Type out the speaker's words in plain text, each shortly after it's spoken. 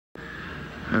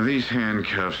Are these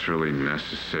handcuffs really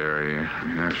necessary? I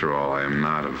mean, after all, I am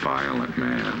not a violent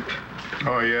man.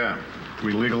 Oh, yeah.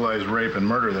 We legalize rape and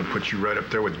murder, that puts you right up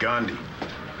there with Gandhi.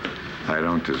 I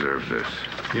don't deserve this.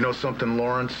 You know something,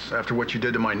 Lawrence? After what you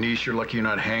did to my niece, you're lucky you're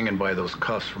not hanging by those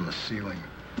cuffs from the ceiling.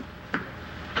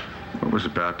 What was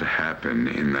about to happen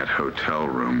in that hotel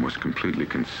room was completely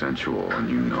consensual, and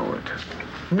you know it.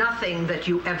 Nothing that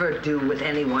you ever do with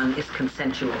anyone is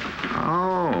consensual.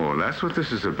 Oh, that's what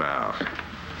this is about.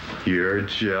 You're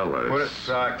jealous. Put a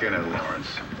sock in it, Lawrence.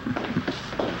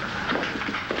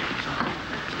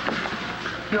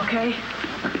 You okay?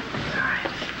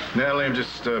 Natalie, I'm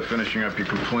just finishing up your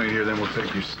complaint here, then we'll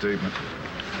take your statement.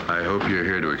 I hope you're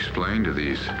here to explain to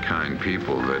these kind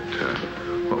people that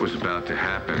what was about to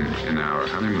happen in our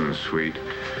honeymoon suite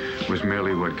was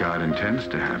merely what God intends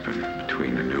to happen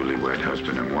between a newlywed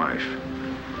husband and wife.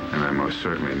 And I most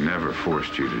certainly never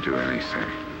forced you to do anything.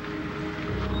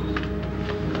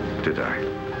 Did I?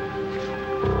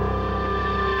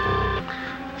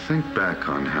 Think back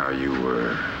on how you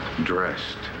were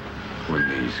dressed when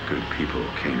these good people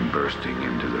came bursting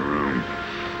into the room.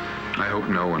 I hope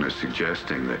no one is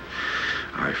suggesting that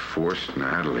I forced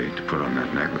Natalie to put on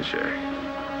that negligee.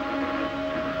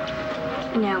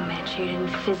 No, Mitch, you didn't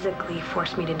physically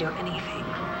force me to do anything.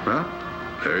 Well,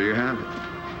 there you have it.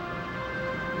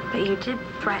 But you did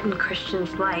threaten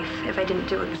Christian's life if I didn't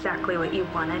do exactly what you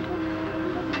wanted.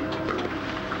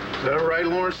 Is that right,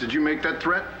 Lawrence? Did you make that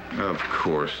threat? Of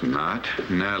course not.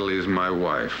 Natalie is my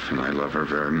wife, and I love her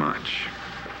very much.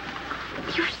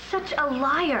 You're such a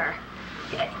liar.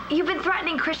 You've been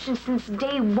threatening Christian since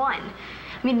day one.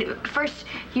 I mean, first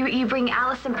you bring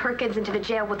Allison Perkins into the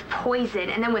jail with poison,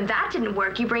 and then when that didn't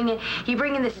work, you bring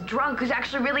in this drunk who's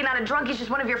actually really not a drunk. He's just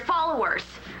one of your followers.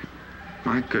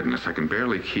 My goodness, I can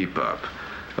barely keep up.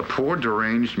 A poor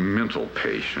deranged mental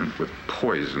patient with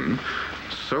poison,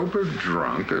 sober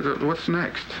drunk. What's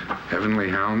next? Heavenly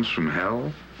hounds from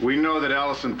hell? We know that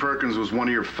Allison Perkins was one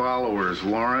of your followers,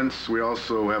 Lawrence. We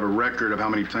also have a record of how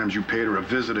many times you paid her a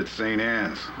visit at St.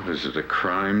 Anne's. Is it a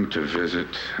crime to visit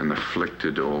an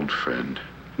afflicted old friend?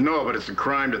 No, but it's a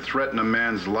crime to threaten a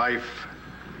man's life.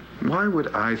 Why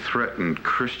would I threaten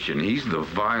Christian? He's the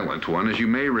violent one. As you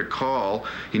may recall,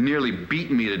 he nearly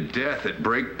beat me to death at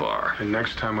Break Bar. And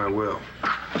next time I will.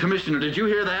 Commissioner, did you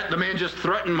hear that? The man just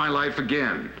threatened my life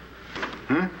again.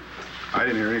 I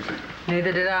didn't hear anything.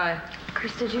 Neither did I.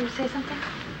 Chris, did you say something?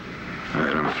 All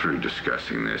right, I'm through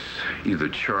discussing this. Either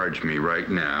charge me right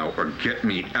now or get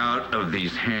me out of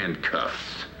these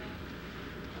handcuffs.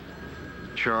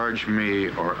 Charge me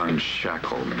or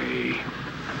unshackle me.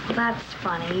 Well, that's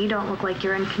funny. You don't look like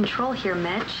you're in control here,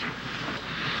 Mitch.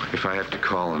 If I have to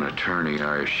call an attorney,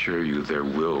 I assure you there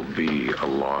will be a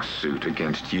lawsuit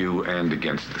against you and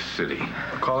against the city.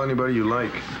 Call anybody you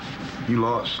like. You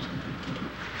lost.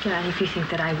 Yeah, and if you think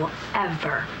that I will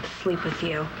ever sleep with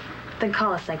you, then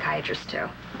call a psychiatrist too.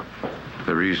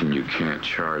 The reason you can't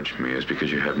charge me is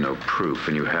because you have no proof,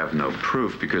 and you have no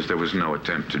proof because there was no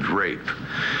attempted rape.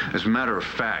 As a matter of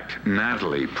fact,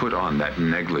 Natalie put on that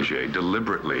negligee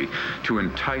deliberately to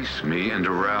entice me and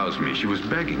arouse me. She was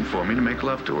begging for me to make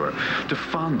love to her, to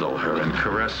fondle her and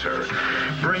caress her,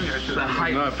 bring her to the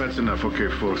height. Enough, that's enough. Okay,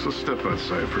 folks, let's step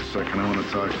outside for a second. I want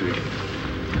to talk to you.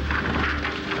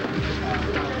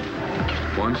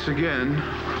 Once again,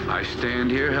 I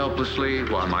stand here helplessly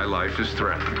while my life is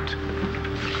threatened.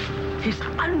 He's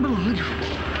unbelievable.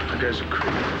 That guy's a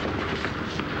creep.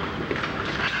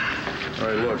 All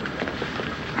right, look.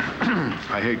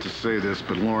 I hate to say this,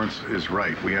 but Lawrence is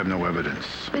right. We have no evidence.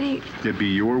 But It'd be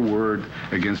your word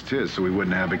against his, so we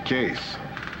wouldn't have a case.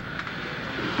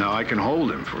 Now, I can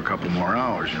hold him for a couple more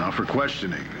hours, for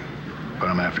questioning. But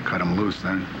I'm gonna have to cut him loose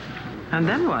then. And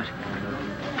then what?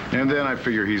 And then I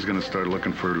figure he's gonna start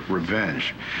looking for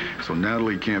revenge. So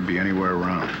Natalie can't be anywhere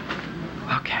around.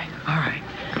 Okay, all right.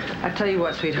 I tell you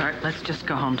what, sweetheart, let's just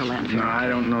go home to Llanview. No, I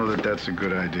don't know that that's a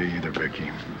good idea either,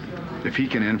 Viki. If he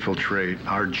can infiltrate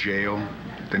our jail,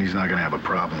 then he's not gonna have a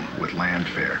problem with land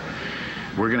fare.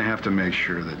 We're gonna have to make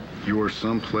sure that you're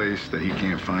someplace that he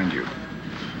can't find you.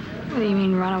 what do you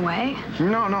mean, run away?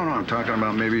 No, I'm talking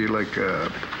about maybe like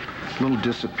a little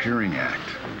disappearing act.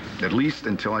 At least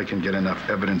until I can get enough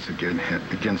evidence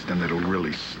against him that'll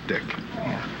really stick.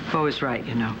 Yeah. Bo is right,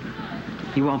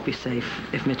 You won't be safe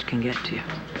if Mitch can get to you.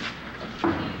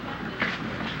 All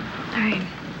right.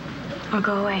 I'll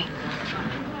go away.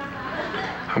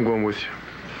 I'm going with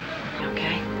you.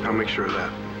 Okay. I'll make sure of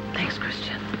that. Thanks,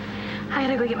 Christian. I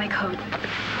gotta go get my coat.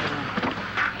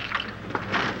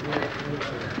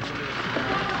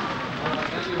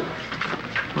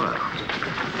 Well,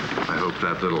 I hope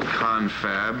that little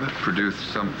confab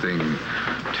produced something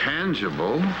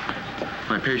tangible.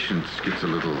 My patience gets a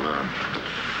little,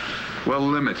 well,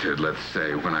 limited, let's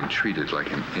say, when I'm treated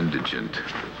like an indigent.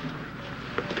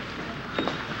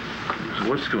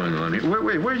 What's going on here?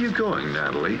 Wait, where are you going,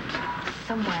 Natalie?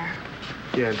 Somewhere.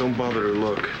 Yeah, don't bother to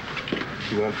look.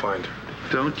 You won't find her.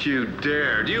 Don't you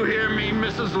dare. Do you hear me,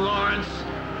 Mrs. Lawrence?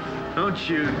 Don't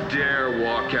you dare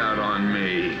walk out on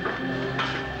me.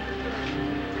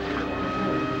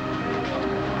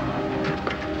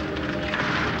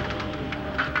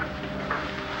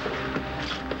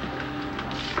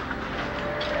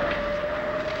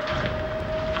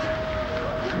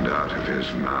 And out of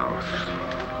his mouth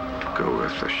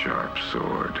goeth a sharp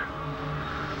sword,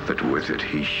 that with it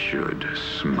he should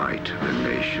smite the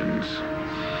nations,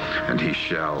 and he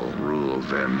shall rule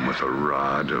them with a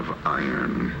rod of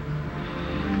iron.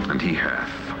 And he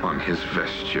hath on his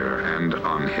vesture and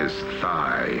on his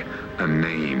thigh a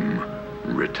name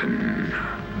written,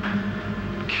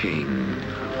 King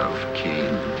of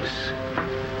Kings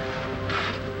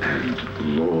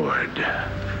and Lord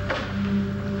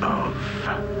of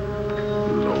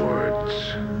Lords.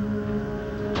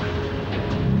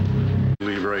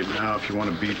 Leave right now if you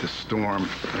want to beat the storm.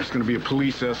 There's going to be a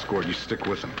police escort. You stick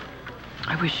with them.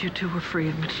 I wish you two were free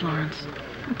of Mitch Lawrence.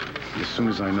 As soon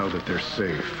as I know that they're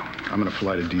safe, I'm going to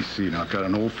fly to D.C. Now, I've got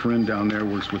an old friend down there,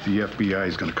 works with the FBI.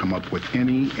 He's going to come up with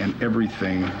any and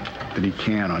everything that he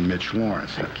can on Mitch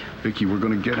Lawrence. Thank you. Vicky, we're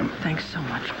going to get him. Thanks so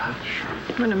much, Pop.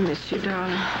 I'm gonna miss you,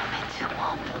 darling.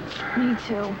 Me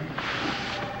too.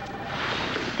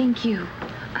 Thank you.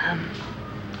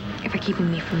 For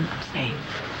keeping me from Hey,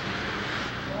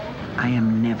 I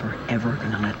am never, ever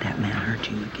gonna let that man hurt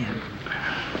you again.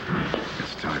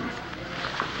 It's time.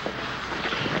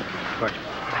 Bye.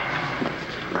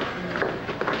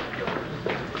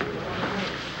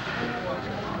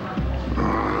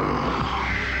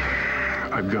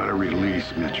 I've got to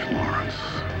release Mitch Lawrence.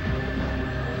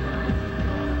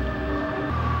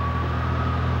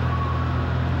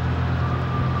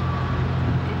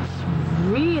 It's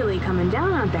really coming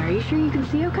down out there. Are you sure you can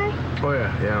see okay? Oh,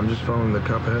 yeah, I'm just following the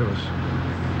cop ahead of us.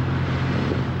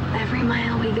 Every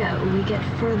mile we go, we get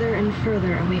further and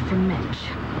further away from Mitch.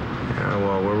 Yeah,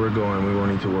 well, where we're going, we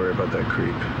won't need to worry about that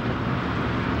creep.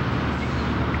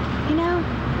 You know,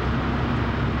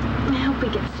 I hope we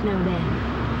get snowed in.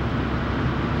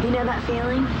 You know that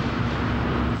feeling?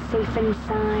 Safe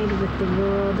inside with the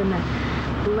world in a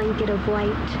blanket of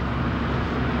white.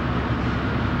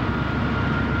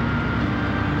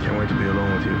 Can't wait to be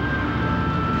alone with you.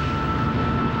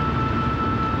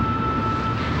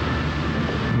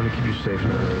 I'm gonna keep you safe,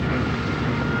 Natalie.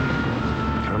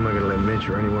 I'm not gonna let Mitch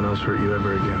or anyone else hurt you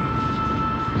ever again.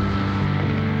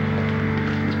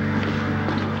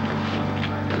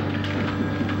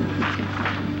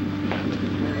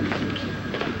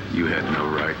 You had no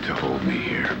right to hold me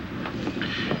here.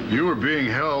 You were being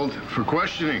held for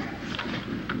questioning.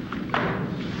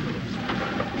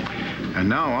 And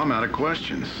now I'm out of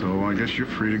questions, so I guess you're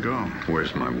free to go.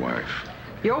 Where's my wife?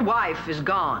 Your wife is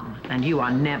gone, and you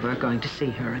are never going to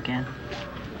see her again.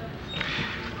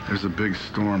 There's a big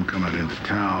storm coming into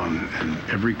town, and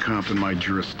every cop in my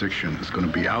jurisdiction is going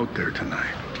to be out there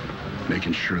tonight,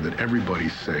 making sure that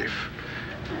everybody's safe,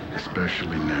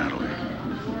 especially Natalie.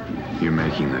 You're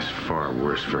making this far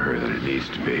worse for her than it needs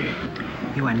to be.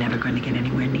 You are never going to get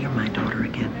anywhere near my daughter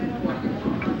again.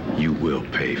 You will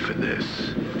pay for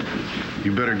this.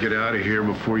 You better get out of here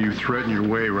before you threaten your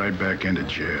way right back into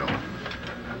jail.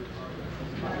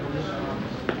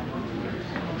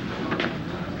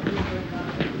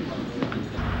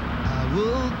 I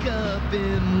woke up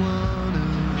and one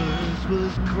of us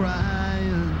was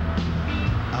crying.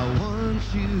 I want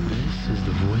you. This is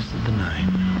the voice of the night,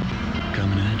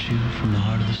 coming at you from the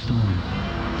heart of the storm.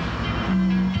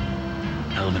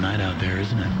 Hell of a night out there,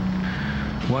 isn't it?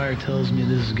 Wire tells me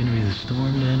this is gonna be the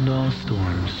storm to end all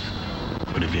storms.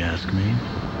 But if you ask me,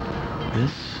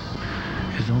 this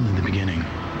is only the beginning.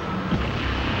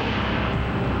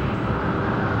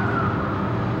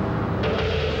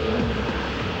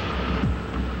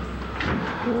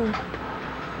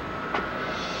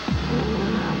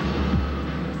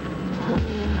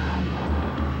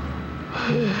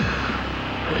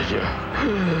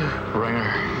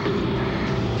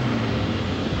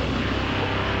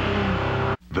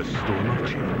 The storm of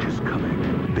change is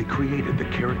coming. They created the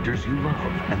characters you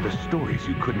love and the stories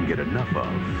you couldn't get enough of.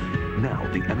 Now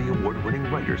the Emmy Award-winning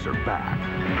writers are back,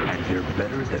 and they're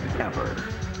better than ever.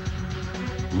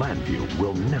 Llanview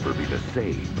will never be the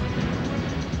same.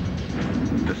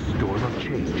 The storm of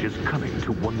change is coming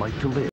to One Life to Live.